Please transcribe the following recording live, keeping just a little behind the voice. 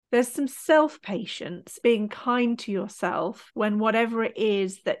there's some self-patience, being kind to yourself when whatever it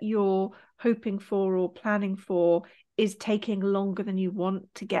is that you're hoping for or planning for is taking longer than you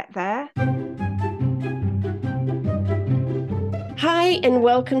want to get there. Hi, and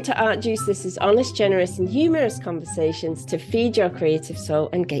welcome to Art Juice. This is honest, generous, and humorous conversations to feed your creative soul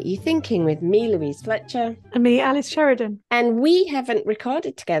and get you thinking with me, Louise Fletcher. And me, Alice Sheridan. And we haven't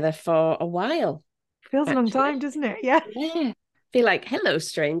recorded together for a while. Feels a long time, doesn't it? Yeah. Yeah. Feel like, hello,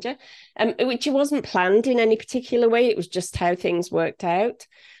 stranger. Which it wasn't planned in any particular way. It was just how things worked out.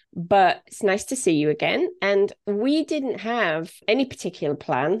 But it's nice to see you again. And we didn't have any particular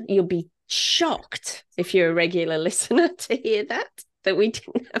plan. You'll be shocked if you're a regular listener to hear that we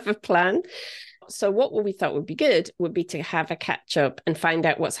didn't have a plan. So what we thought would be good would be to have a catch up and find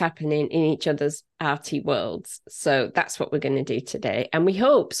out what's happening in each other's arty worlds. So that's what we're going to do today. And we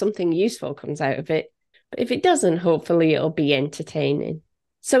hope something useful comes out of it. But if it doesn't, hopefully it'll be entertaining.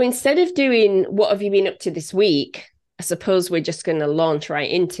 So instead of doing what have you been up to this week, I suppose we're just going to launch right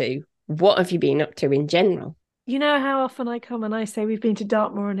into what have you been up to in general. You know how often I come and I say we've been to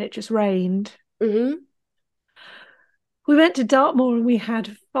Dartmoor and it just rained? Mm-hmm. We went to Dartmoor and we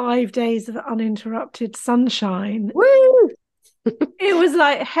had 5 days of uninterrupted sunshine. Woo! It was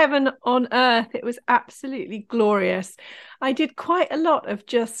like heaven on earth. It was absolutely glorious. I did quite a lot of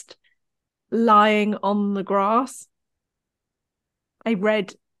just lying on the grass. I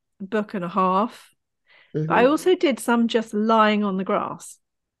read a book and a half. Mm-hmm. I also did some just lying on the grass,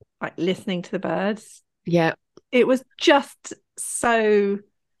 like listening to the birds. Yeah. It was just so,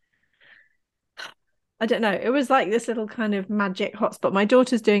 I don't know. It was like this little kind of magic hotspot. My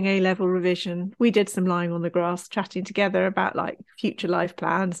daughter's doing A-level revision. We did some lying on the grass, chatting together about like future life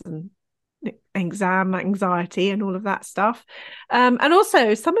plans and exam anxiety and all of that stuff. And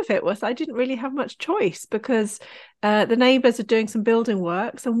also some of it was I didn't really have much choice because the neighbours are doing some building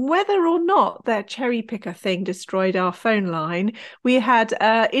works, and whether or not their cherry picker thing destroyed our phone line, we had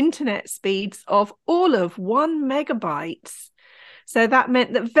internet speeds of all of 1 megabyte. So that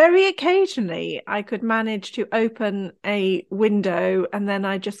meant that very occasionally I could manage to open a window and then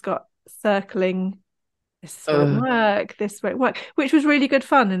I just got circling, this won't work, this won't work, which was really good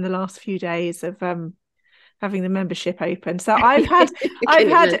fun in the last few days of having the membership open. So I've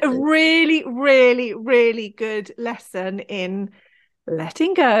had a really, really, really good lesson in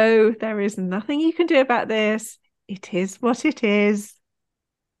letting go. There is nothing you can do about this. It is what it is.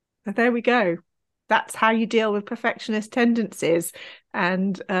 So there we go. That's how you deal with perfectionist tendencies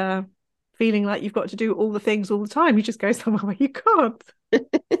and feeling like you've got to do all the things all the time. You just go somewhere where you can't.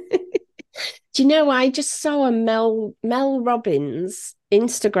 Do you know, I just saw a Mel Robbins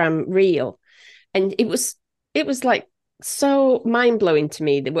Instagram reel, and it was like so mind-blowing to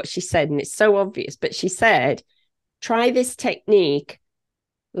me that what she said, and it's so obvious, but she said, try this technique,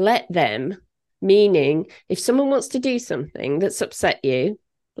 let them, meaning if someone wants to do something that's upset you,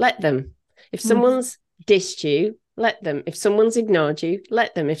 let them. If someone's dissed you, let them. If someone's ignored you,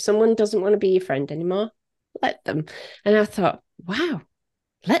 let them. If someone doesn't want to be your friend anymore, let them. And I thought, wow,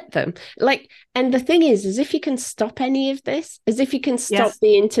 let them. Like, and the thing is, as if you can stop any of this, as if you can stop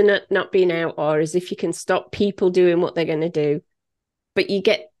the internet not being out, or as if you can stop people doing what they're going to do. But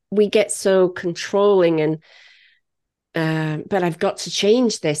we get so controlling and, but I've got to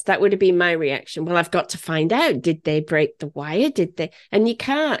change this. That would have been my reaction. Well, I've got to find out, did they break the wire? Did they? And you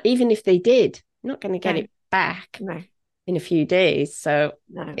can't, even if they did, you're not going to get it back in a few days. So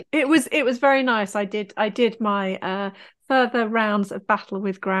no, it was very nice. I did my further rounds of battle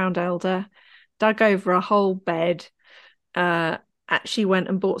with ground elder, dug over a whole bed, actually went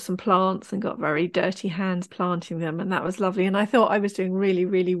and bought some plants and got very dirty hands planting them, and that was lovely. And I thought I was doing really,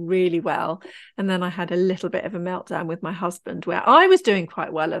 really, really well. And then I had a little bit of a meltdown with my husband where I was doing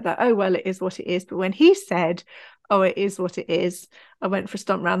quite well at that. Oh, well, it is what it is. But when he said, oh, it is what it is, I went for a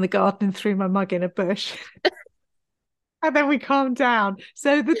stomp around the garden and threw my mug in a bush. And then we calmed down.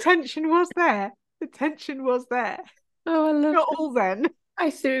 So the tension was there. The tension was there. Oh, I love Not all then. I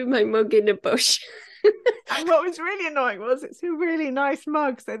threw my mug in a bush. And what was really annoying was it's a really nice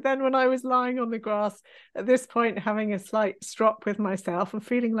mug. So then when I was lying on the grass at this point, having a slight strop with myself and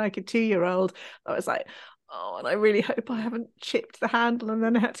feeling like a 2-year-old, I was like, oh, and I really hope I haven't chipped the handle. And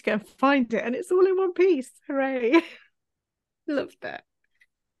then I had to go and find it. And it's all in one piece. Hooray. Love that.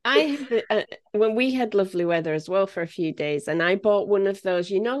 When we had lovely weather as well for a few days, and I bought one of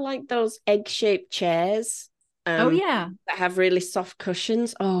those, like those egg-shaped chairs. That have really soft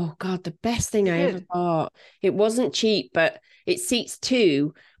cushions. Oh God, the best thing I ever bought. It wasn't cheap, but it seats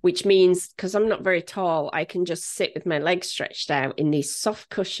 2, which means because I'm not very tall, I can just sit with my legs stretched out in these soft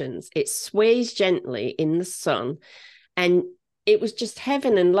cushions. It sways gently in the sun, and it was just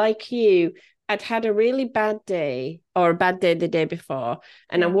heaven. And like you, I'd had a really bad day, or a bad day the day before,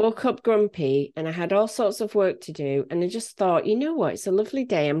 and I woke up grumpy and I had all sorts of work to do. And I just thought, you know what? It's a lovely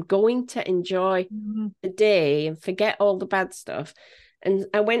day. I'm going to enjoy the day and forget all the bad stuff. And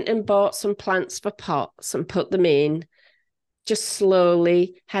I went and bought some plants for pots and put them in, just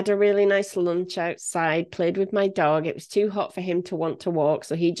slowly, had a really nice lunch outside, played with my dog. It was too hot for him to want to walk,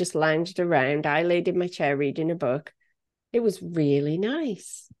 so he just lounged around. I laid in my chair reading a book. It was really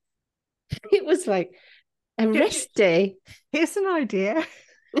nice. It was like a rest day. Here's an idea.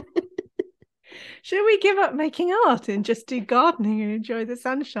 Should we give up making art and just do gardening and enjoy the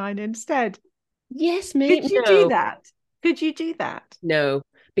sunshine instead? Yes, maybe. Could you do that? Could you do that? No,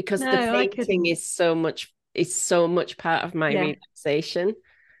 because the painting is so much part of my relaxation.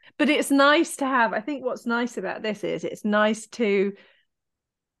 But it's nice to have, I think what's nice about this is it's nice to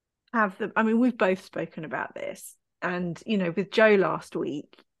have I mean, we've both spoken about this. And, you know, with Jo last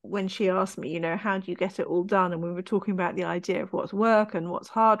week, when she asked me, you know, how do you get it all done? And we were talking about the idea of what's work and what's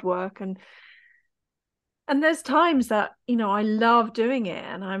hard work. And there's times that, you know, I love doing it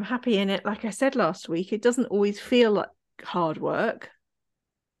and I'm happy in it. Like I said last week, it doesn't always feel like hard work.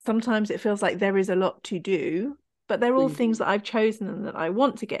 Sometimes it feels like there is a lot to do, but they're all things that I've chosen and that I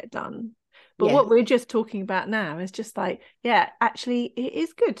want to get done. But what we're just talking about now is just like, yeah, actually, it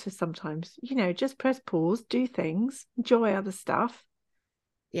is good to sometimes, you know, just press pause, do things, enjoy other stuff.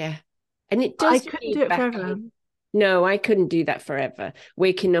 Yeah. And it does. I couldn't do it forever. No, I couldn't do that forever.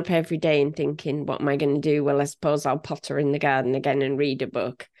 Waking up every day and thinking, what am I going to do? Well, I suppose I'll potter in the garden again and read a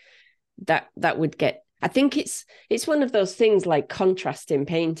book. That would get, I think it's one of those things like contrast in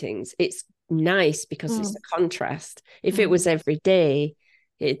paintings. It's nice because it's a contrast. If it was every day,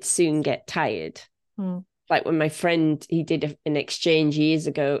 it'd soon get tired. Like when my friend, he did an exchange years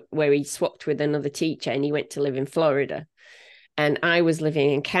ago where he swapped with another teacher and he went to live in Florida. And I was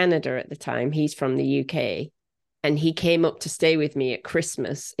living in Canada at the time. He's from the UK. And he came up to stay with me at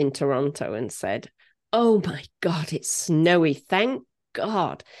Christmas in Toronto and said, oh my God, it's snowy. Thank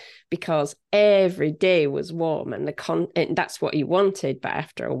God. Because every day was warm and and that's what he wanted. But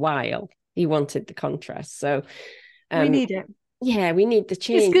after a while, he wanted the contrast. So we need it. Yeah, we need the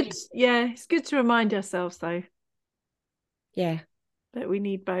change. It's good. Yeah, it's good to remind ourselves, though. Yeah. That we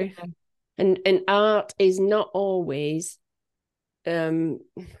need both. Yeah. And art is not always... in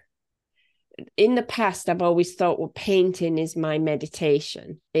the past, I've always thought, well, painting is my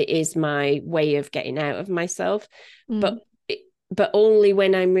meditation. It is my way of getting out of myself. But only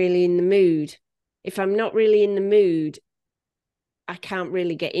when I'm really in the mood. If I'm not really in the mood, I can't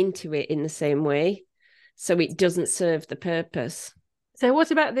really get into it in the same way. So it doesn't serve the purpose. So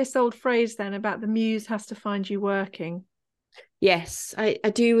what about this old phrase then about the muse has to find you working? Yes, I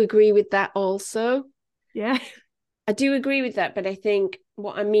do agree with that also. Yeah. I do agree with that, but I think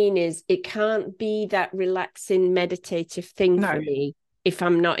what I mean is it can't be that relaxing, meditative thing for me if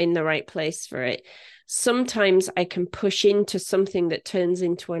I'm not in the right place for it. Sometimes I can push into something that turns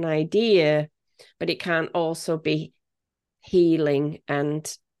into an idea, but it can't also be healing.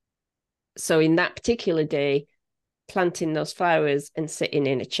 And so in that particular day, planting those flowers and sitting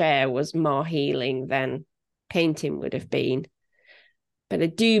in a chair was more healing than painting would have been. But I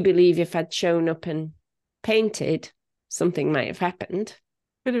do believe if I'd shown up and painted, something might have happened.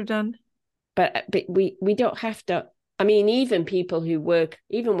 Could have done. But we don't have to. I mean, even people who work,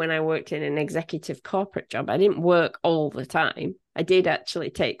 even when I worked in an executive corporate job, I didn't work all the time. I did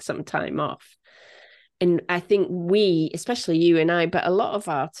actually take some time off. And I think we, especially you and I, but a lot of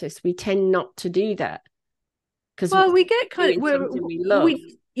artists, we tend not to do that. Because we get kind of we love.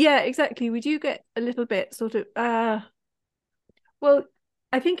 Yeah, exactly. We do get a little bit sort of well,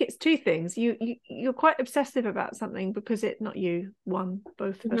 I think it's two things. You're quite obsessive about something because it, not you,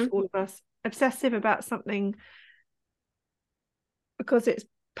 both of us, all of us, obsessive about something because it's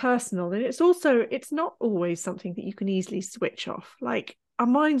personal, and it's not always something that you can easily switch off. Like our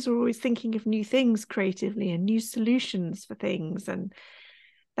minds are always thinking of new things creatively and new solutions for things, and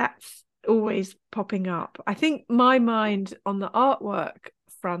that's always popping up. I think my mind on the artwork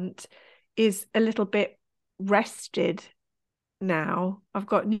front is a little bit rested now. I've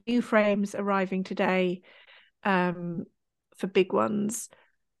got new frames arriving today for big ones,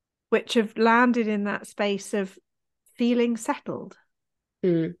 which have landed in that space of feeling settled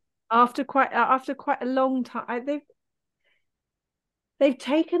after quite a long time. They've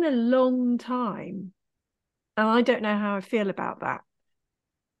taken a long time, and I don't know how I feel about that.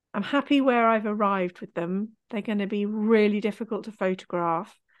 I'm happy where I've arrived with them. They're going to be really difficult to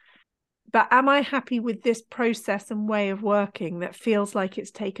photograph. But am I happy with this process and way of working that feels like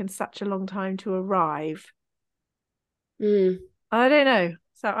it's taken such a long time to arrive? I don't know.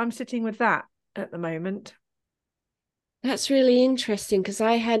 So I'm sitting with that at the moment. That's really interesting because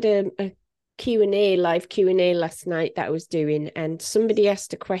I had a Q&A, live Q&A last night that I was doing, and somebody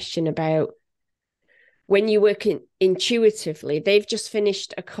asked a question about when you work intuitively. They've just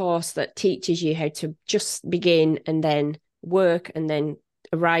finished a course that teaches you how to just begin and then work and then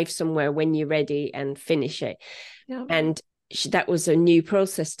arrive somewhere when you're ready and finish it. Yeah. And that was a new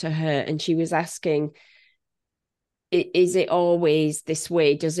process to her. And she was asking, is it always this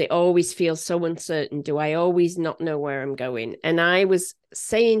way? Does it always feel so uncertain? Do I always not know where I'm going? And I was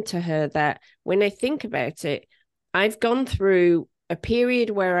saying to her that when I think about it, I've gone through a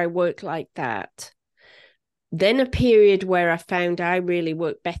period where I work like that, then a period where I found I really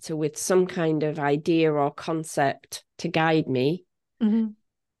work better with some kind of idea or concept to guide me. Mm-hmm.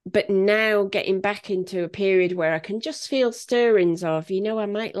 But now getting back into a period where I can just feel stirrings of, I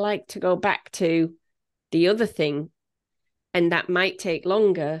might like to go back to the other thing, and that might take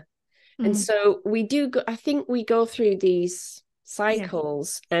longer. Mm-hmm. And so I think we go through these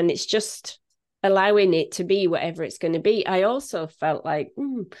cycles, and it's just allowing it to be whatever it's going to be. I also felt like,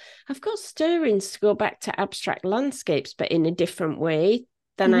 I've got stirrings to go back to abstract landscapes, but in a different way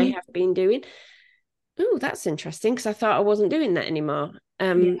than I have been doing. Oh, that's interesting, because I thought I wasn't doing that anymore.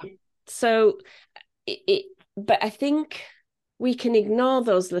 So but I think we can ignore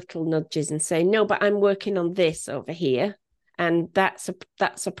those little nudges and say, no, but I'm working on this over here. And that's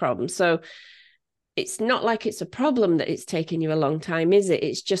a problem. So it's not like it's a problem that it's taken you a long time, is it?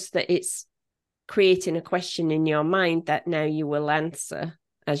 It's just that it's creating a question in your mind that now you will answer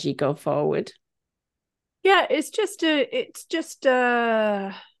as you go forward. Yeah, it's just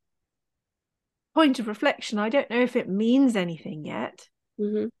a point of reflection. I don't know if it means anything yet.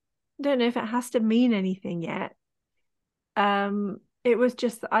 Mm-hmm. I don't know if it has to mean anything yet. It was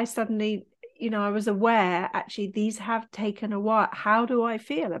just that I suddenly, I was aware, actually, these have taken a while. How do I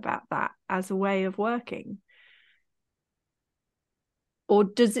feel about that as a way of working? Or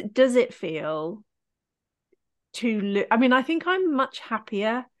does it feel too I mean, I think I'm much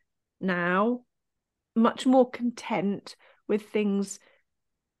happier now, much more content with things.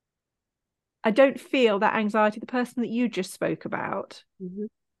 I don't feel that anxiety. The person that you just spoke about,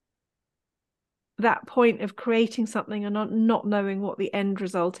 that point of creating something and not knowing what the end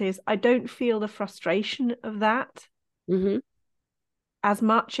result is, I don't feel the frustration of that as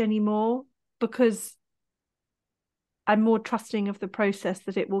much anymore, because I'm more trusting of the process,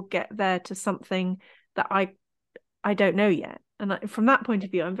 that it will get there to something that I don't know yet. And from that point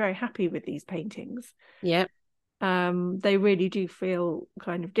of view, I'm very happy with these paintings. Yeah. They really do feel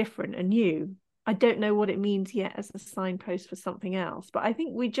kind of different and new. I don't know what it means yet as a signpost for something else, but I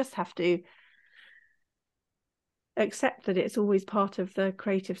think we just have to accept that it's always part of the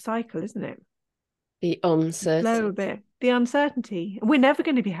creative cycle, isn't it? The uncertainty. Slow a bit. The uncertainty. We're never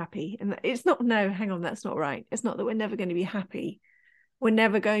going to be happy. And it's not, no, hang on, that's not right. It's not that we're never going to be happy. We're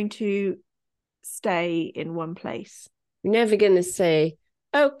never going to stay in one place. We're never going to say,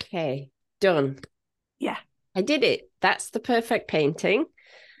 okay, done. Yeah. I did it. That's the perfect painting.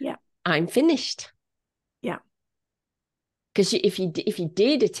 Yeah. I'm finished. Yeah. Because if you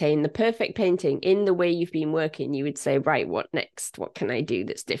did attain the perfect painting in the way you've been working, you would say, right, what next? What can I do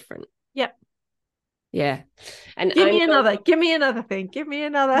that's different? Yeah. Yeah. And give me another thing. Give me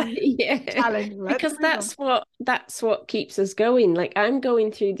another challenge. Because that's what keeps us going. Like, I'm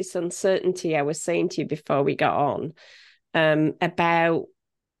going through this uncertainty I was saying to you before we got on, about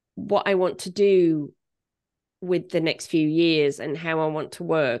what I want to do with the next few years and how I want to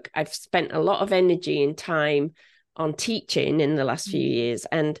work. I've spent a lot of energy and time on teaching in the last few years,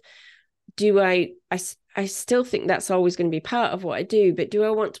 and I still think that's always going to be part of what I do, but do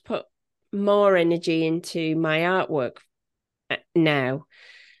I want to put more energy into my artwork now?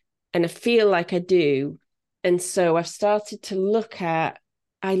 And I feel like I do. And so I've started to look at,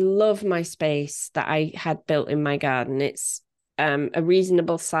 I love my space that I had built in my garden. It's a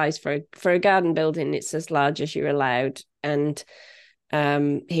reasonable size for a garden building. It's as large as you're allowed. And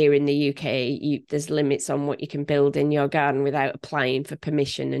here in the UK, there's limits on what you can build in your garden without applying for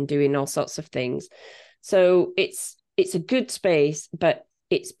permission and doing all sorts of things. So it's a good space, but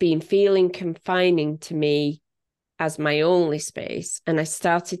it's been feeling confining to me as my only space. And I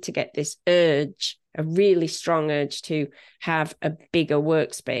started to get this urge, a really strong urge, to have a bigger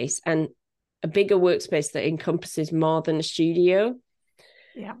workspace, and a bigger workspace that encompasses more than a studio.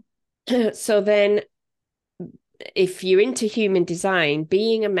 Yeah. So then, if you're into human design,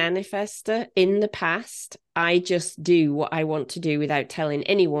 being a manifester, in the past, I just do what I want to do without telling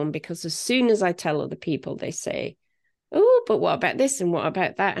anyone, because as soon as I tell other people, they say, oh, but what about this? And what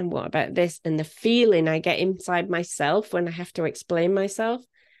about that? And what about this? And the feeling I get inside myself when I have to explain myself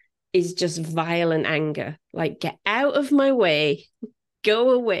is just violent anger. Like, get out of my way,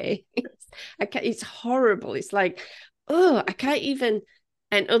 go away. It's horrible. It's like, oh, I can't even.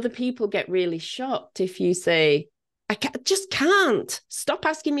 And other people get really shocked if you say, just can't stop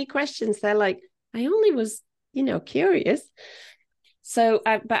asking me questions. They're like, I only was, curious. So,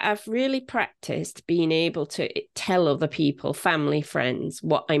 but I've really practiced being able to tell other people, family, friends,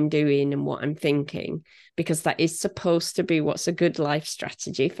 what I'm doing and what I'm thinking, because that is supposed to be what's a good life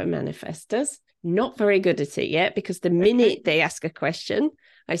strategy for manifestors. Not very good at it yet, because the minute they ask a question,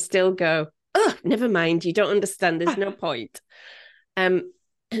 I still go, oh, never mind, you don't understand. There's no point.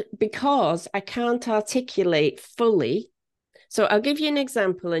 Because I can't articulate fully. So I'll give you an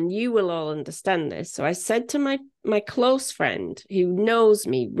example and you will all understand this. So I said to my close friend who knows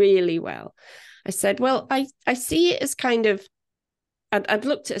me really well, I said, well, I see it as kind of, I'd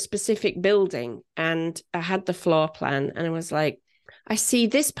looked at a specific building and I had the floor plan and I was like, I see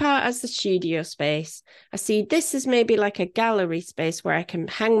this part as the studio space. I see this as maybe like a gallery space where I can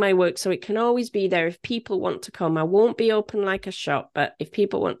hang my work so it can always be there if people want to come. I won't be open like a shop, but if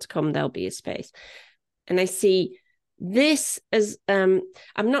people want to come, there'll be a space. And I see this as, I'm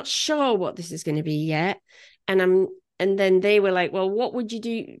not sure what this is going to be yet. And then they were like, well, what would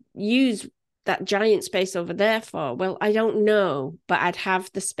you use that giant space over there for? Well, I don't know, but I'd have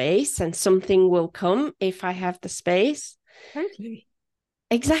the space and something will come if I have the space. Totally.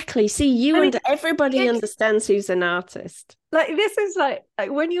 Exactly. See, everybody understands who's an artist. Like, this is like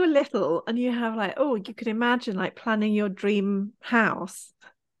when you're little and you have like, oh, you could imagine like planning your dream house.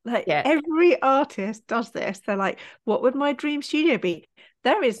 Like, every artist does this. They're like, what would my dream studio be?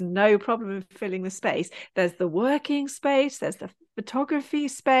 There is no problem in filling the space. There's the working space. There's the photography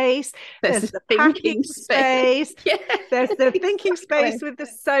space. There's the packing space. Yeah. There's the thinking space with the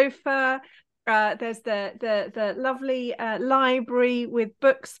sofa. There's the lovely library with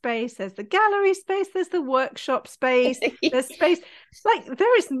book space. There's the gallery space. There's the workshop space. There's space. Like,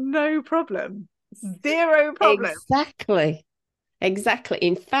 there is no problem. Zero problem. Exactly.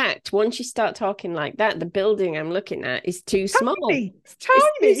 In fact, once you start talking like that, the building I'm looking at is too small. It's tiny.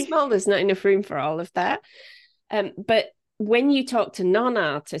 It's too small. There's not enough room for all of that. But when you talk to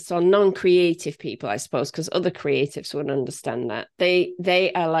non-artists or non-creative people, I suppose, because other creatives would understand that,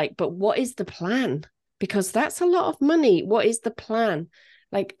 they are like, but what is the plan? Because that's a lot of money. What is the plan?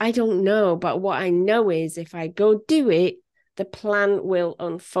 Like, I don't know. But what I know is if I go do it, the plan will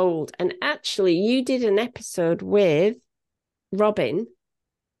unfold. And actually, you did an episode with Robin,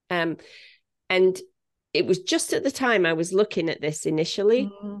 and it was just at the time I was looking at this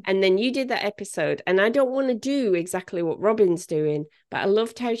initially, and then you did that episode, and I don't want to do exactly what Robin's doing, but I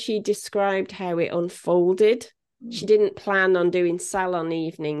loved how she described how it unfolded. She didn't plan on doing salon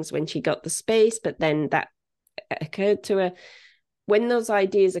evenings when she got the space, but then that occurred to her. When those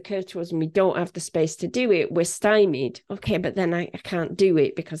ideas occur to us and we don't have the space to do it, we're stymied. Okay, but then I can't do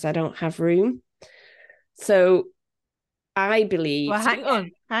it because I don't have room. So I believe... Well,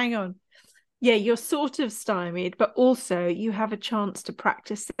 hang on. Yeah, you're sort of stymied, but also you have a chance to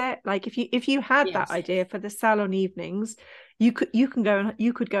practice it. Like, if you had that idea for the salon evenings, you could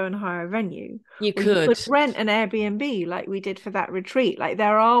go and hire a venue. You could rent an Airbnb like we did for that retreat. Like,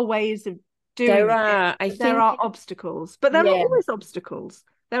 there are ways of doing it. There are obstacles, but there are always obstacles.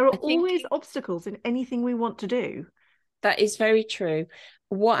 There are always obstacles in anything we want to do. That is very true.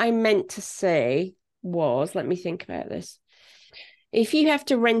 What I meant to say was, let me think about this. If you have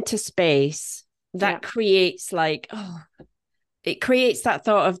to rent a space, that creates it creates that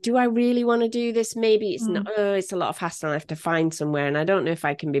thought of, do I really want to do this? Maybe it's not, it's a lot of hassle. I have to find somewhere and I don't know if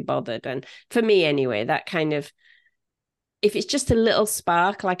I can be bothered. And for me anyway, that kind of, if it's just a little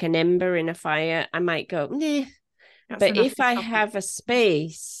spark, like an ember in a fire, I might go, nah. But if I have a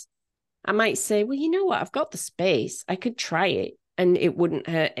space, I might say, well, you know what? I've got the space. I could try it and it wouldn't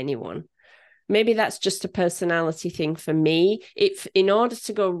hurt anyone. Maybe that's just a personality thing for me. If in order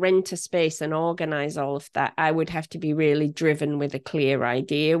to go rent a space and organize all of that, I would have to be really driven with a clear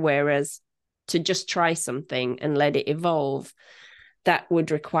idea. Whereas to just try something and let it evolve, that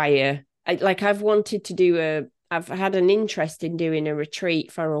would require, I've wanted to do I've had an interest in doing a retreat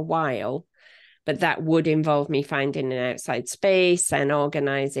for a while, but that would involve me finding an outside space and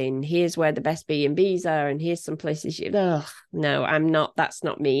organizing, here's where the best B&Bs are and here's some places no, that's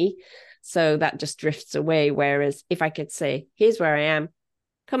not me. So that just drifts away. Whereas if I could say, here's where I am,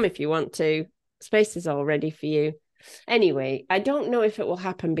 come if you want to, space is all ready for you. Anyway, I don't know if it will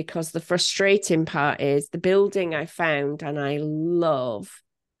happen because the frustrating part is the building I found and I love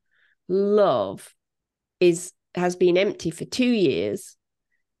is has been empty for 2 years,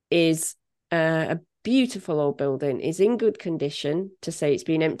 is a beautiful old building, is in good condition to say it's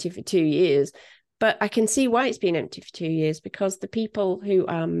been empty for 2 years. But I can see why it's been empty for 2 years, because the people who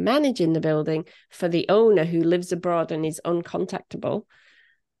are managing the building for the owner, who lives abroad and is uncontactable,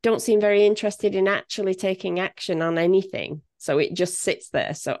 don't seem very interested in actually taking action on anything. So it just sits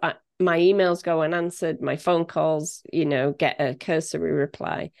there. So my emails go unanswered, my phone calls, get a cursory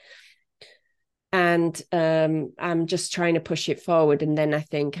reply. And I'm just trying to push it forward. And then I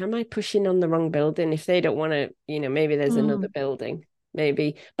think, am I pushing on the wrong building? If they don't want to, maybe there's another building.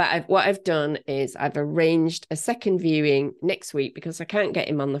 Maybe. But what I've done is I've arranged a second viewing next week, because I can't get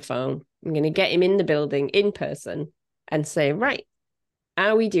him on the phone. I'm going to get him in the building in person and say, right,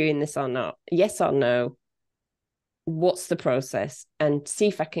 are we doing this or not? Yes or no? What's the process? And see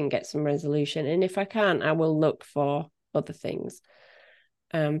if I can get some resolution. And if I can't, I will look for other things.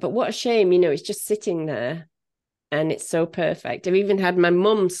 But what a shame, it's just sitting there. And it's so perfect. I've even had my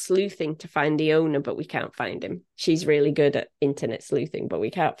mum sleuthing to find the owner, but we can't find him. She's really good at internet sleuthing, but we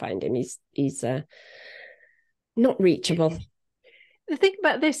can't find him. He's not reachable. The thing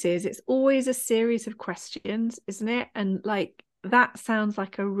about this is it's always a series of questions, isn't it? And like, that sounds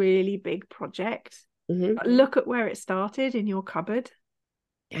like a really big project. Mm-hmm. Look at where it started in your cupboard.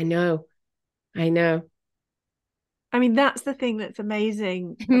 I know. I mean, that's the thing that's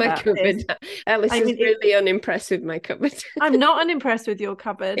amazing. My cupboard. Alice is really unimpressed with my cupboard. I'm not unimpressed with your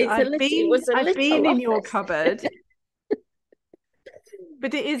cupboard. I've been in your cupboard.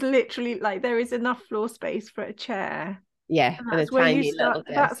 But it is literally like there is enough floor space for a chair. Yeah, and that's where you start.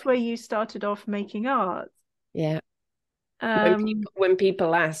 That's where you started off making art. Yeah. When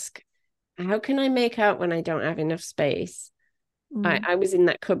people ask, how can I make art when I don't have enough space? I was in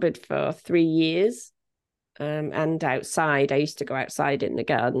that cupboard for 3 years. And outside, I used to go outside in the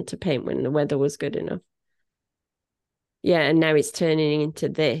garden to paint when the weather was good enough. Yeah, and now it's turning into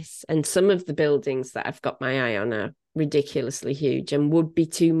this. And some of the buildings that I've got my eye on are ridiculously huge and would be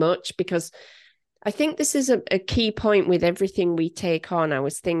too much, because I think this is a key point with everything we take on. I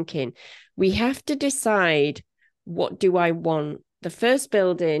was thinking, we have to decide, what do I want? The first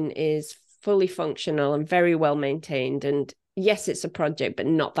building is fully functional and very well maintained. And yes, it's a project, but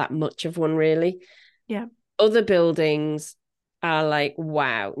not that much of one, really. Yeah. Other buildings are like,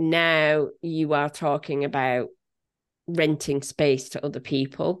 wow, now you are talking about renting space to other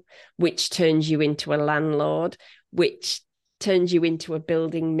people, which turns you into a landlord, which turns you into a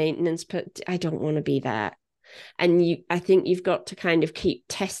building maintenance. But I don't want to be that. And I think you've got to kind of keep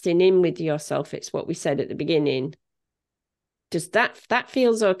testing in with yourself. It's what we said at the beginning. Does that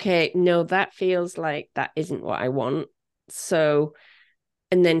feels okay? No, that feels like that isn't what I want. So,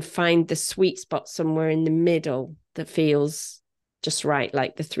 and then find the sweet spot somewhere in the middle that feels just right,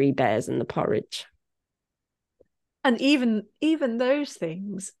 like the Three Bears and the porridge. And even those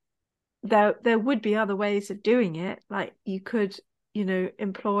things, there would be other ways of doing it. Like you could,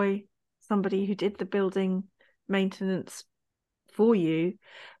 employ somebody who did the building maintenance for you.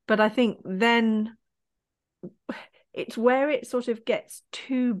 But I think then it's where it sort of gets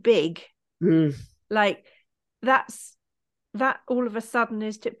too big. Like that all of a sudden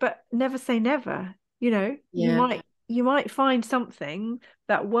is but never say never. You might find something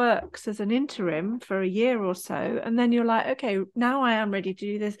that works as an interim for a year or so, and then you're like, okay, now I am ready to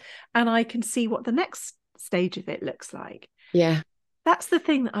do this, and I can see what the next stage of it looks like. Yeah, that's the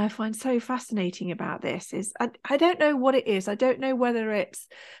thing that I find so fascinating about this is I don't know what it is. I don't know whether it's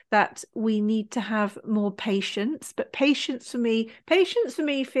that we need to have more patience, but patience for me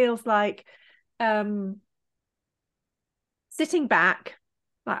feels like sitting back,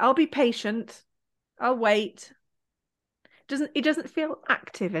 like I'll be patient, I'll wait. It doesn't feel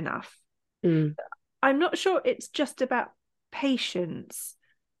active enough. I'm not sure it's just about patience.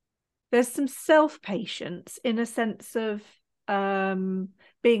 There's some self-patience in a sense of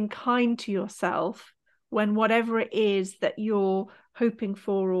being kind to yourself when whatever it is that you're hoping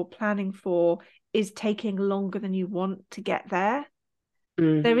for or planning for is taking longer than you want to get there.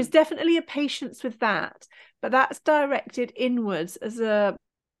 There is definitely a patience with that, but that's directed inwards as a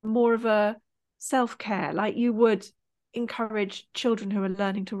more of a self-care, like you would encourage children who are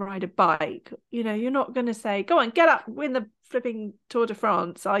learning to ride a bike. You're not going to say, go on, get up, win the flipping Tour de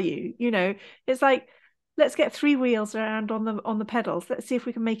France, are you? It's like, let's get 3 wheels around on the pedals, let's see if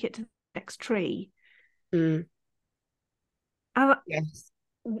we can make it to the next tree. Yes.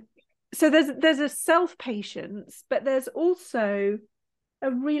 So there's a self-patience, but there's also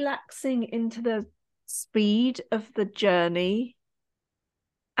a relaxing into the speed of the journey.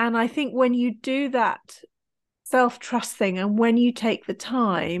 And I think when you do that self-trust thing, and when you take the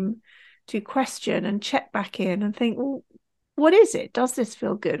time to question and check back in and think, well, what is it? Does this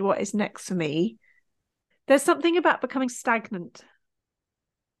feel good? What is next for me? There's something about becoming stagnant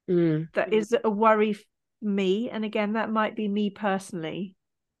that is a worry for me. And again, that might be me personally.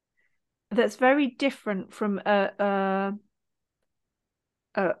 That's very different from a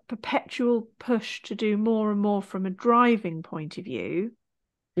perpetual push to do more and more from a driving point of view.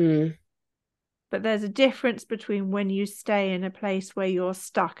 But there's a difference between when you stay in a place where you're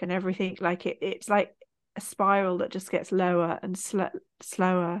stuck and everything, like it's like a spiral that just gets lower and slower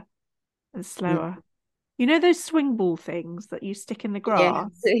and slower. You know those swing ball things that you stick in the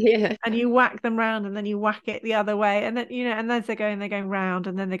grass, and you whack them round, and then you whack it the other way, and then and as they're going round,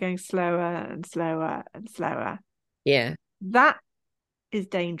 and then they're going slower and slower and slower. Yeah, that is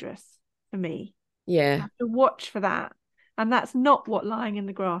dangerous for me. Yeah, you have to watch for that, and that's not what lying in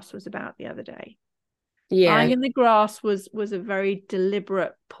the grass was about the other day. Lying in the grass was a very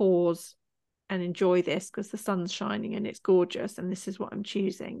deliberate pause and enjoy this because the sun's shining and it's gorgeous, and this is what I'm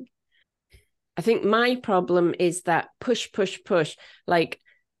choosing. I think my problem is that push. Like,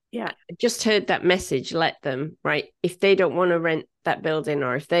 I just heard that message, let them, right? If they don't want to rent that building,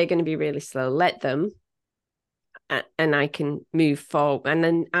 or if they're going to be really slow, let them. And I can move forward, and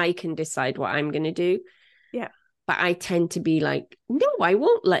then I can decide what I'm going to do. Yeah. But I tend to be like, no, I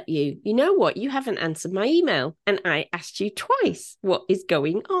won't let you. You know what? You haven't answered my email, and I asked you twice. What is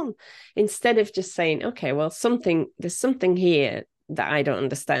going on? Instead of just saying, okay, well, there's something here that I don't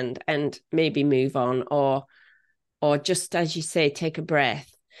understand, and maybe move on, or just, as you say, take a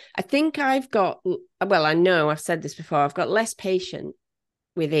breath. I think I know I've said this before, I've got less patience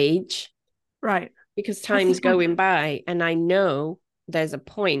with age. Right. Because time's going by, and I know there's a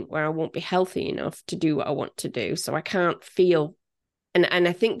point where I won't be healthy enough to do what I want to do. So I can't feel, and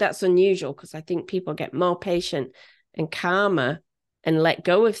I think that's unusual, because I think people get more patient and calmer and let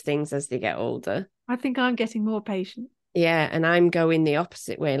go of things as they get older. I think I'm getting more patient. Yeah, and I'm going the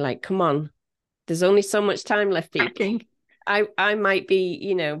opposite way. Like, come on, there's only so much time left, people. I might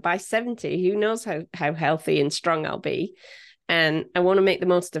be, by 70, who knows how healthy and strong I'll be. And I want to make the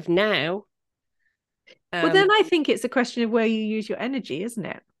most of now. Well, then I think it's a question of where you use your energy, isn't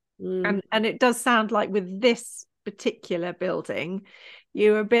it? And it does sound like with this particular building,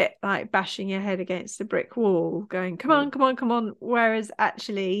 you're a bit like bashing your head against a brick wall, going, come on. Whereas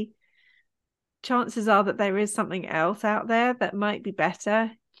actually, chances are that there is something else out there that might be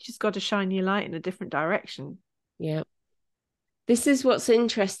better. You just got to shine your light in a different direction. Yeah. This is what's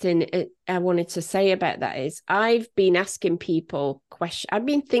interesting. I wanted to say about that is I've been asking people questions. I've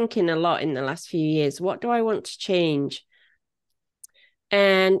been thinking a lot in the last few years. What do I want to change?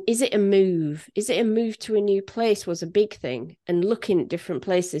 And is it a move? Is it a move to a new place was a big thing. And looking at different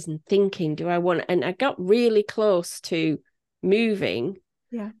places and thinking, do I want? And I got really close to moving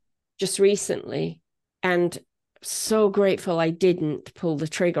just recently. And so grateful I didn't pull the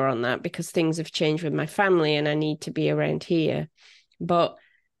trigger on that, because things have changed with my family and I need to be around here. But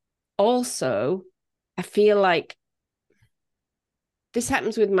also, I feel like this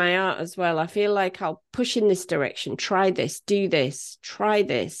happens with my art as well. I feel like I'll push in this direction, try this, do this, try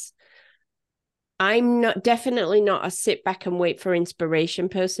this. I'm definitely not a sit back and wait for inspiration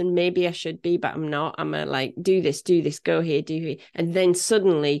person. Maybe I should be, but I'm not. I'm a like, do this, go here, do here. And then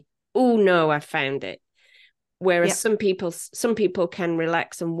suddenly, oh no, I found it. Whereas some people can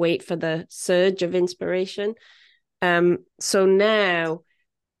relax and wait for the surge of inspiration. So now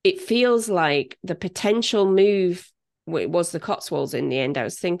it feels like the potential move, it was the Cotswolds in the end I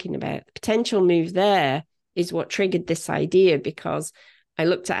was thinking about. The potential move there is what triggered this idea, because I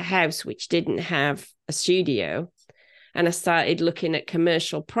looked at a house which didn't have a studio, and I started looking at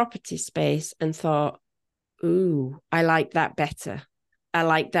commercial property space and thought, ooh, I like that better.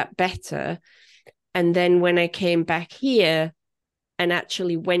 And then when I came back here and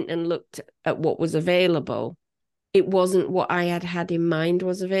actually went and looked at what was available, it wasn't what I had in mind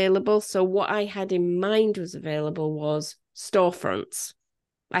was available. So what I had in mind was available was storefronts.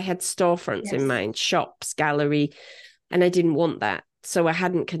 I had storefronts in mind, shops, gallery, and I didn't want that. So I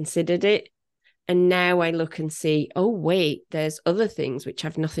hadn't considered it. And now I look and see, oh, wait, there's other things which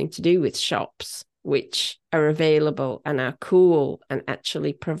have nothing to do with shops, which are available and are cool and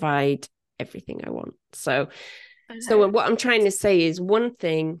actually provide everything I want. So what I'm trying to say is one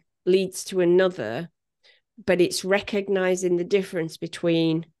thing leads to another, but it's recognizing the difference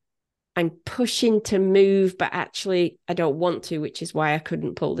between I'm pushing to move, but actually I don't want to, which is why I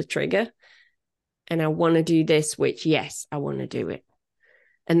couldn't pull the trigger. And I want to do this, which, yes, I want to do it.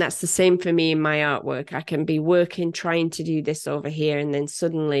 And that's the same for me in my artwork. I can be working, trying to do this over here, and then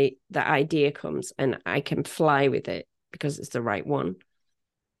suddenly the idea comes and I can fly with it because it's the right one.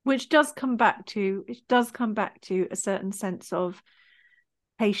 Which does come back to a certain sense of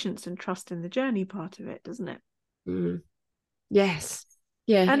patience and trust in the journey part of it, doesn't it? Mm. Yes.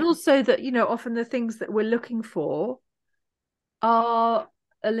 Yeah. And also that, often the things that we're looking for are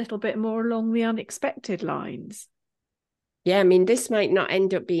a little bit more along the unexpected lines. Yeah, I mean, this might not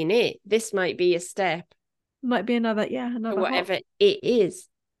end up being it. This might be a step. Might be another Or whatever hop. it is.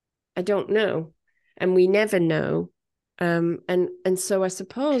 I don't know. And we never know. And so I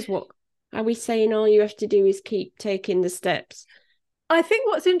suppose, what are we saying? All you have to do is keep taking the steps. I think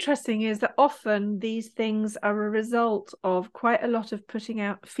what's interesting is that often these things are a result of quite a lot of putting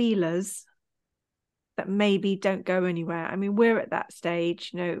out feelers that maybe don't go anywhere. I mean, we're at that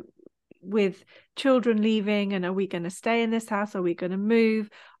stage, with children leaving, and are we going to stay in this house? Are we going to move?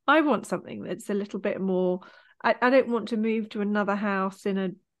 I want something that's a little bit more. I don't want to move to another house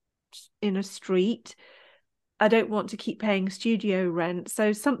in a street. I don't want to keep paying studio rent.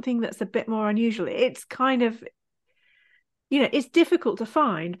 So something that's a bit more unusual. It's kind of, it's difficult to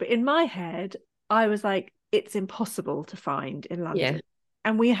find, but in my head, I was like, it's impossible to find in London. Yeah.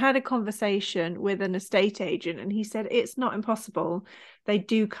 And we had a conversation with an estate agent, and he said, it's not impossible. They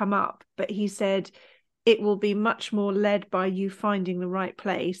do come up, but he said, it will be much more led by you finding the right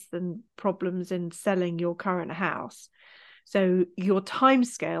place than problems in selling your current house. So your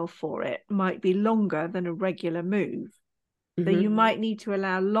timescale for it might be longer than a regular move. Mm-hmm. So you might need to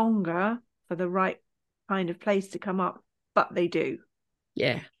allow longer for the right kind of place to come up, but they do.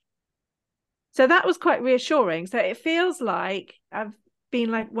 Yeah. So that was quite reassuring. So it feels like I've been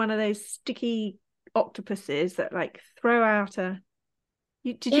like one of those sticky octopuses that like throw out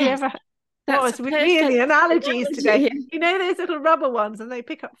did you ever? That's with me and the analogies today. Those little rubber ones, and they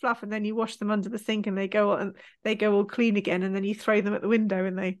pick up fluff, and then you wash them under the sink, and they go all clean again, and then you throw them at the window,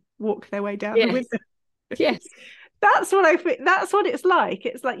 and they walk their way down the window. Yes, that's what I think. That's what it's like.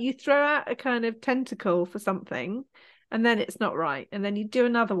 It's like you throw out a kind of tentacle for something, and then it's not right, and then you do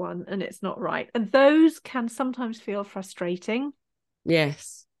another one, and it's not right, and those can sometimes feel frustrating.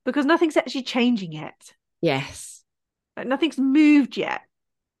 Yes, because nothing's actually changing yet. Yes, like nothing's moved yet.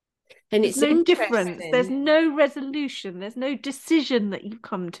 And there's no difference. There's no resolution. There's no decision that you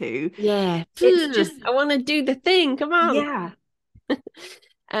come to. Yeah. It's just, I want to do the thing. Come on.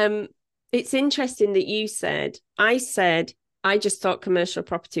 Yeah. It's interesting that I just thought commercial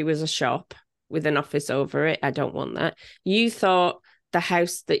property was a shop with an office over it. I don't want that. You thought the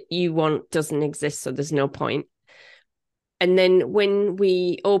house that you want doesn't exist, so there's no point. And then when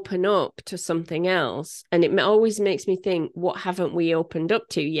we open up to something else, and it always makes me think, what haven't we opened up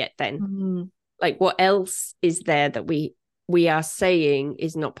to yet then? Mm-hmm. Like, what else is there that we are saying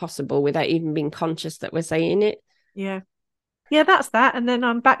is not possible without even being conscious that we're saying it? Yeah. Yeah, that's that. And then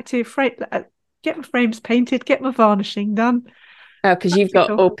I'm back to get my frames painted, get my varnishing done. Oh, because you've got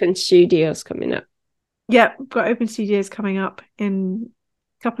open studios coming up. Yeah, I've got open studios coming up in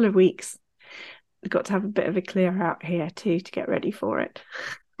a couple of weeks. We've got to have a bit of a clear out here too to get ready for it.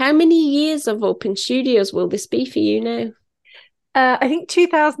 How many years of open studios will this be for you now? I think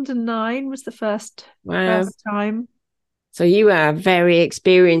 2009 was the first time. So you are very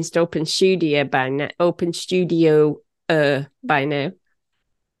experienced open studio by now.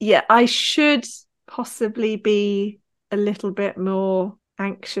 Yeah, I should possibly be a little bit more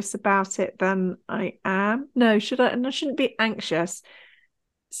anxious about it than I am. No, should I? And I shouldn't be anxious.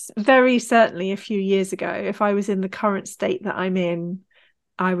 Very certainly a few years ago, if I was in the current state that I'm in,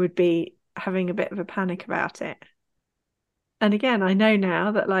 I would be having a bit of a panic about it. And again, I know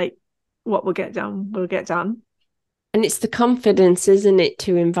now that like what will get done will get done. And it's the confidence, isn't it,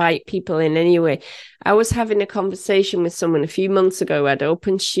 to invite people in anyway. I was having a conversation with someone a few months ago at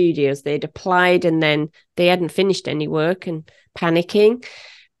Open Studios. They'd applied and then they hadn't finished any work and panicking.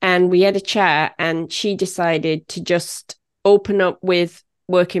 And we had a chat, and she decided to just open up with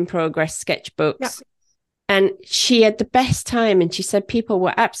work in progress sketchbooks. Yep. And she had the best time, and she said people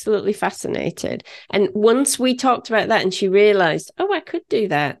were absolutely fascinated. And once we talked about that and she realized, oh, I could do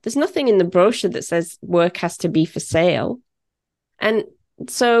that. There's nothing in the brochure that says work has to be for sale. And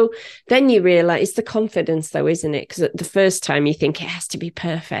so then you realize it's the confidence though, isn't it? Because at the first time you think it has to be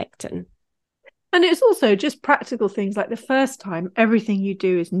perfect. And it's also just practical things. Like the first time, everything you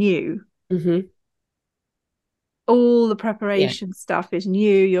do is new. Mm-hmm. All the preparation stuff is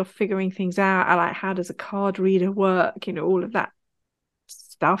new. You're figuring things out. I like, how does a card reader work? All of that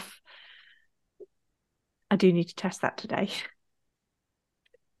stuff. I do need to test that today.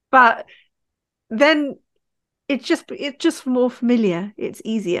 But then it's just more familiar. It's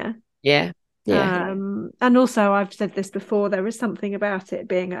easier. Yeah. And also, I've said this before, there is something about it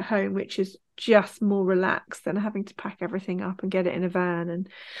being at home which is just more relaxed than having to pack everything up and get it in a van and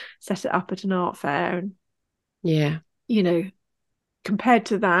set it up at an art fair. And Yeah. Compared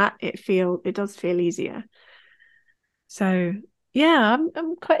to that, it does feel easier. So yeah,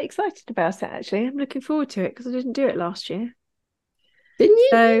 I'm quite excited about it, actually. I'm looking forward to it because I didn't do it last year. Didn't you?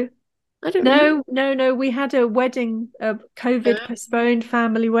 So I don't know. no. We had a wedding, a COVID postponed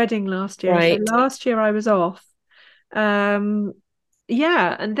family wedding last year. Right. So last year I was off.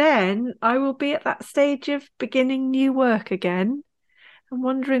 Yeah, and then I will be at that stage of beginning new work again and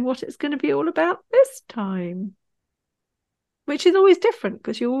wondering what it's going to be all about this time, which is always different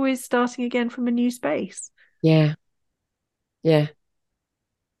because you're always starting again from a new space. Yeah. Yeah.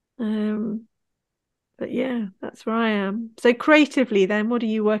 But yeah, that's where I am. So creatively then, what are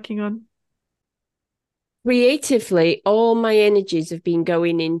you working on? Creatively, all my energies have been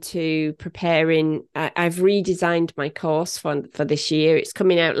going into preparing. I've redesigned my course for this year. It's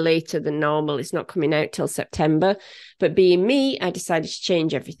coming out later than normal. It's not coming out till September. But being me, I decided to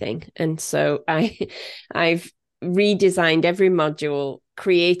change everything. And so I've redesigned every module,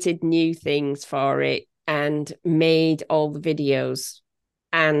 created new things for it, and made all the videos.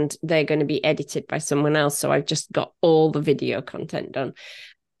 And they're going to be edited by someone else. So I've just got all the video content done.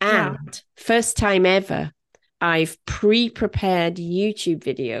 And Wow. first time ever, I've pre-prepared YouTube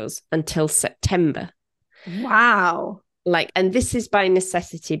videos until September. Wow. And this is by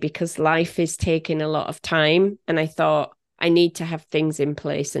necessity because life is taking a lot of time. And I thought I need to have things in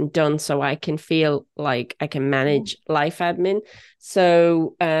place and done so I can feel like I can manage life admin.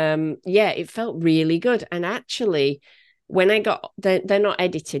 So it felt really good. And actually, when I got, they're not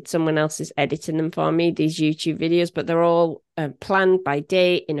edited. Someone else is editing them for me, these YouTube videos, but they're all planned by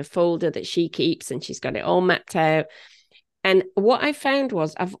date in a folder that she keeps, and she's got it all mapped out. And what I found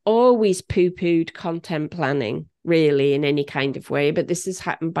was I've always poo-pooed content planning, really, in any kind of way, but this has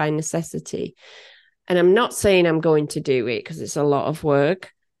happened by necessity. And I'm not saying I'm going to do it because it's a lot of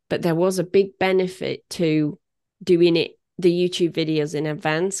work, but there was a big benefit to doing it, the YouTube videos in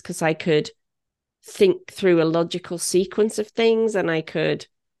advance, because I could think through a logical sequence of things, and I could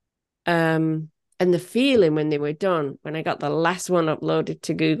and the feeling when they were done, when I got the last one uploaded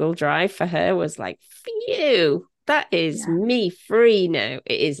to Google Drive for her, was like, phew, that is me free now.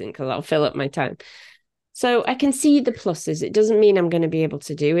 It isn't, because I'll fill up my time. So I can see the pluses. It doesn't mean I'm going to be able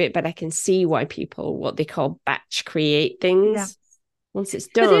to do it, but I can see why people, what they call batch create things once it's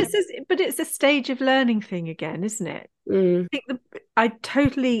done. But it's a stage of learning thing again, isn't it? I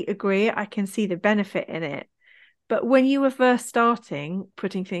totally agree. I can see the benefit in it. But when you were first starting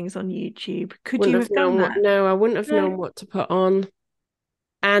putting things on YouTube, could you have done that? No, I wouldn't have known what to put on.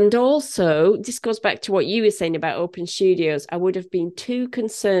 And also, this goes back to what you were saying about open studios. I would have been too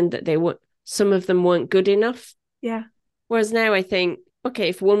concerned that some of them weren't good enough. Yeah. Whereas now I think, okay,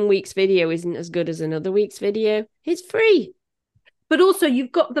 if one week's video isn't as good as another week's video, it's free. But also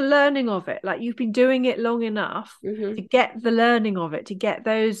you've got the learning of it. Like, you've been doing it long enough to get the learning of it, to get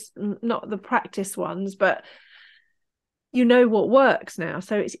those, not the practice ones, but you know what works now.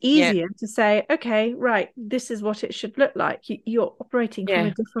 So it's easier to say, okay, right, this is what it should look like. You're operating from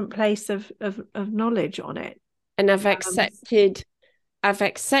a different place of knowledge on it. And I've accepted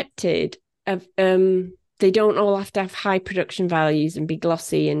they don't all have to have high production values and be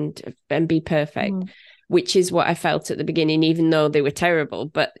glossy and be perfect. Which is what I felt at the beginning, even though they were terrible.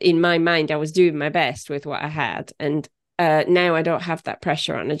 But in my mind, I was doing my best with what I had. And now I don't have that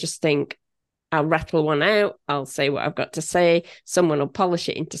pressure on. I just think I'll rattle one out. I'll say what I've got to say. Someone will polish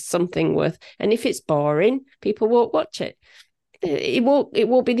it into something worth. And if it's boring, people won't watch it. It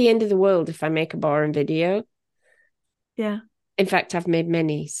won't be the end of the world if I make a boring video. Yeah. In fact, I've made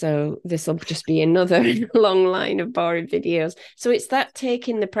many, so this will just be another long line of boring videos. So it's that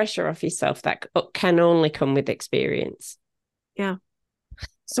taking the pressure off yourself that can only come with experience. Yeah.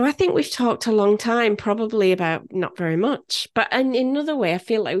 So I think we've talked a long time, probably about not very much. But in another way, I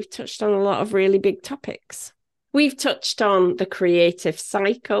feel like we've touched on a lot of really big topics. We've touched on the creative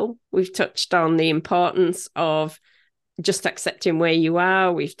cycle. We've touched on the importance of just accepting where you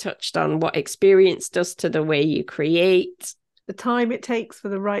are. We've touched on what experience does to the way you create. The time it takes for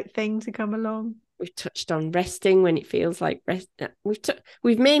the right thing to come along. We've touched on resting when it feels like rest.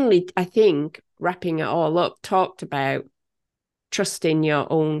 We've mainly, I think, wrapping it all up, talked about trusting your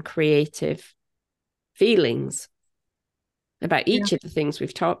own creative feelings about each of the things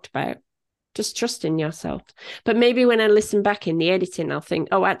we've talked about. Just trusting yourself. But maybe when I listen back in the editing, I'll think,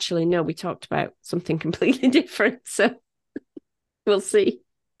 oh, actually, no, we talked about something completely different. So we'll see.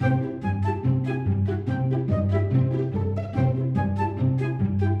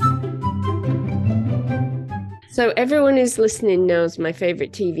 So everyone who's listening knows my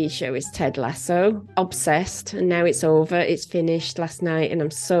favorite TV show is Ted Lasso. Obsessed, and now it's over. It's finished last night, and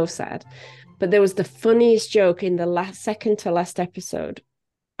I'm so sad. But there was the funniest joke in the second to last episode,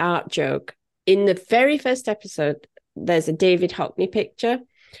 art joke. In the very first episode, there's a David Hockney picture,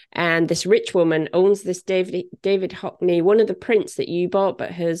 and this rich woman owns this David Hockney, one of the prints that you bought,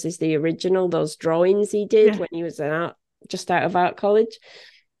 but hers is the original, those drawings he did when he was just out of art college.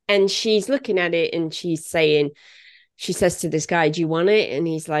 And she's looking at it and she says to this guy, do you want it? And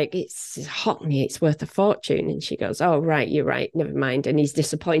he's like, it's Hockney, it's worth a fortune. And she goes, oh, right, you're right, never mind. And he's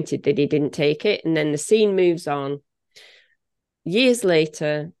disappointed that he didn't take it. And then the scene moves on. Years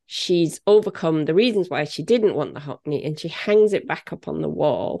later, she's overcome the reasons why she didn't want the Hockney, and she hangs it back up on the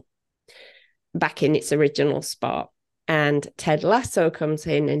wall, back in its original spot. And Ted Lasso comes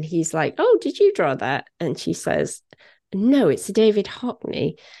in and he's like, oh, did you draw that? And she says, no, it's a David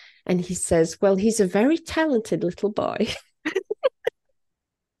Hockney. And he says, well, he's a very talented little boy.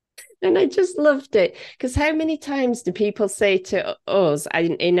 And I just loved it, because how many times do people say to us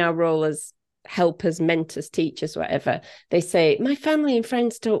in our role as helpers, mentors, teachers, whatever, they say, my family and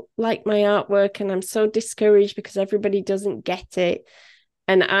friends don't like my artwork and I'm so discouraged because everybody doesn't get it.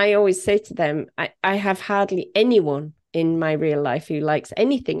 And I always say to them, I have hardly anyone in my real life who likes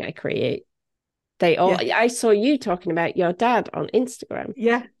anything I create. I saw you talking about your dad on Instagram.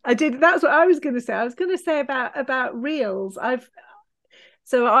 Yeah, I did. That's what I was going to say. I was going to say about reels.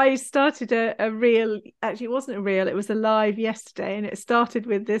 So I started a reel. Actually, it wasn't a reel. It was a live yesterday, and it started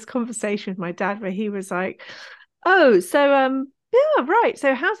with this conversation with my dad where he was like, "Oh, so yeah, right.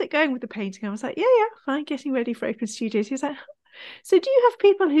 So how's it going with the painting?" I was like, "Yeah, fine. Getting ready for Open Studios." He's like, "So do you have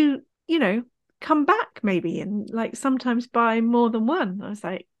people who come back maybe and like sometimes buy more than one?" I was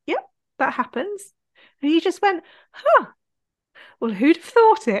like, "Yep, that happens." And he just went, "Huh. Well, who'd have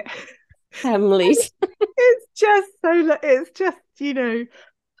thought it?" Families. It's just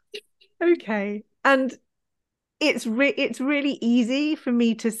okay. And it's really easy for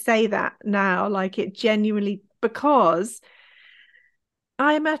me to say that now, like it genuinely, because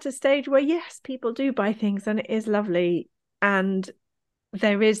I'm at a stage where yes, people do buy things and it is lovely, and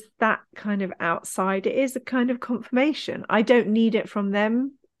there is that kind of outside, it is a kind of confirmation. I don't need it from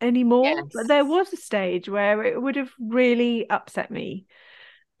them anymore. Yes. But there was a stage where it would have really upset me.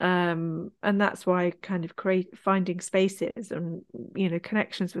 And that's why kind of finding spaces and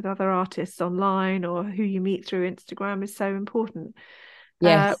connections with other artists online or who you meet through Instagram is so important.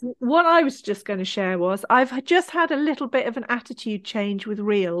 Yes. What I was just going to share was I've just had a little bit of an attitude change with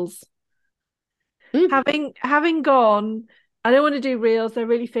reels. Having gone, I don't want to do reels, they're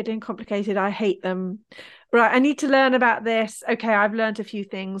really fiddly and complicated, I hate them. Right, I need to learn about this. Okay, I've learned a few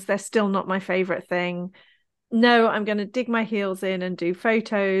things, they're still not my favorite thing. No, I'm going to dig my heels in and do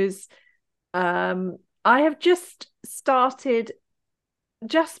photos. I have just started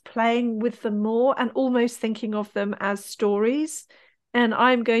just playing with them more and almost thinking of them as stories. And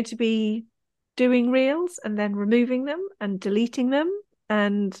I'm going to be doing reels and then removing them and deleting them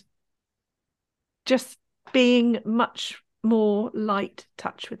and just being much more light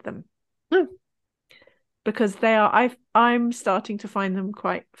touch with them. Because I'm starting to find them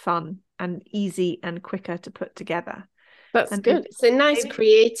quite fun and easy and quicker to put together. That's good. It's a nice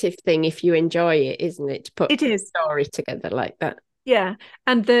creative thing if you enjoy it, isn't it? To put a story together like that. Yeah.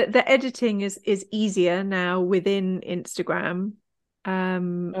 And the editing is easier now within Instagram.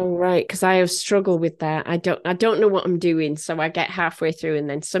 Oh, right, because I have struggled with that. I don't know what I'm doing, so I get halfway through and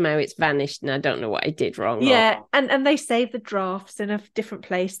then somehow it's vanished and I don't know what I did wrong. Yeah, and they save the drafts in a different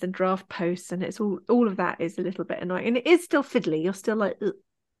place than draft posts, and it's all of that is a little bit annoying, and it is still fiddly. You're still like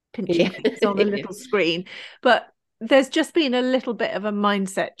pinching things on a little screen, but there's just been a little bit of a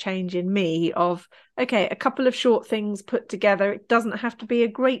mindset change in me of, okay, a couple of short things put together, it doesn't have to be a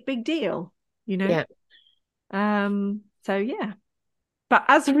great big deal, Yeah. So yeah. But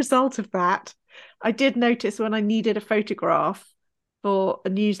as a result of that, I did notice when I needed a photograph for a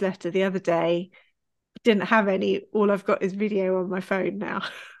newsletter the other day, didn't have any. All I've got is video on my phone now.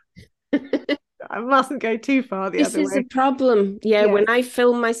 I mustn't go too far the other way. This is a problem. Yeah, when I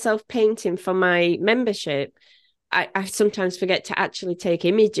film myself painting for my membership, I sometimes forget to actually take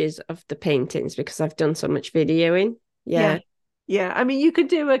images of the paintings because I've done so much videoing. Yeah. I mean, you could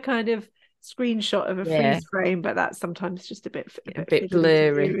do a kind of screenshot of a freeze frame, but that's sometimes just a bit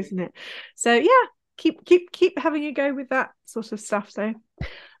blurry, do, isn't it? So yeah, keep having a go with that sort of stuff. So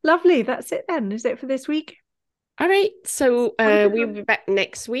lovely. That's it then. Is it for this week? All right, so we'll be back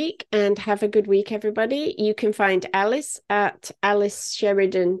next week, and have a good week, everybody. You can find Alice at Alice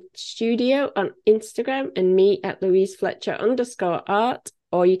Sheridan Studio on Instagram and me at Louise Fletcher _art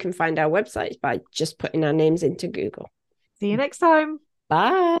or you can find our website by just putting our names into Google. See you next time.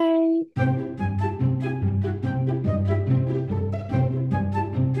 Bye.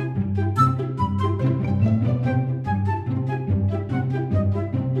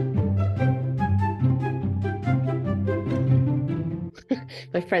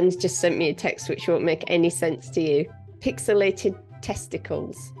 My friends just sent me a text which won't make any sense to you. Pixelated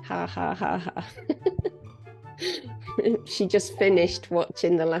testicles. Ha ha ha ha. She just finished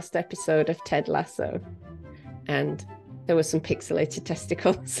watching the last episode of Ted Lasso, and there were some pixelated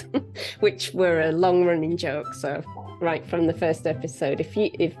testicles, which were a long-running joke. So, right from the first episode,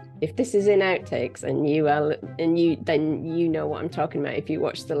 if this is in outtakes and then you know what I'm talking about if you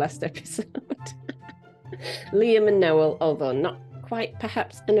watch the last episode. Liam and Noel, although not quite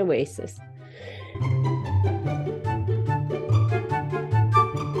perhaps an oasis.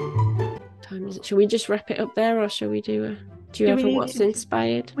 Time is it? Shall we just wrap it up there, or shall we do you have what's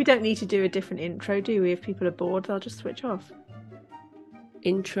inspired? We don't need to do a different intro, do we? If people are bored, they'll just switch off.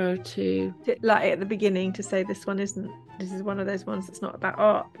 Intro to like at the beginning to say this is one of those ones that's not about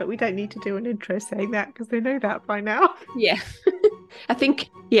art, but we don't need to do an intro saying that because they know that by now. Yeah. I think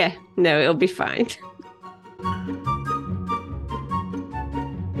no, it'll be fine.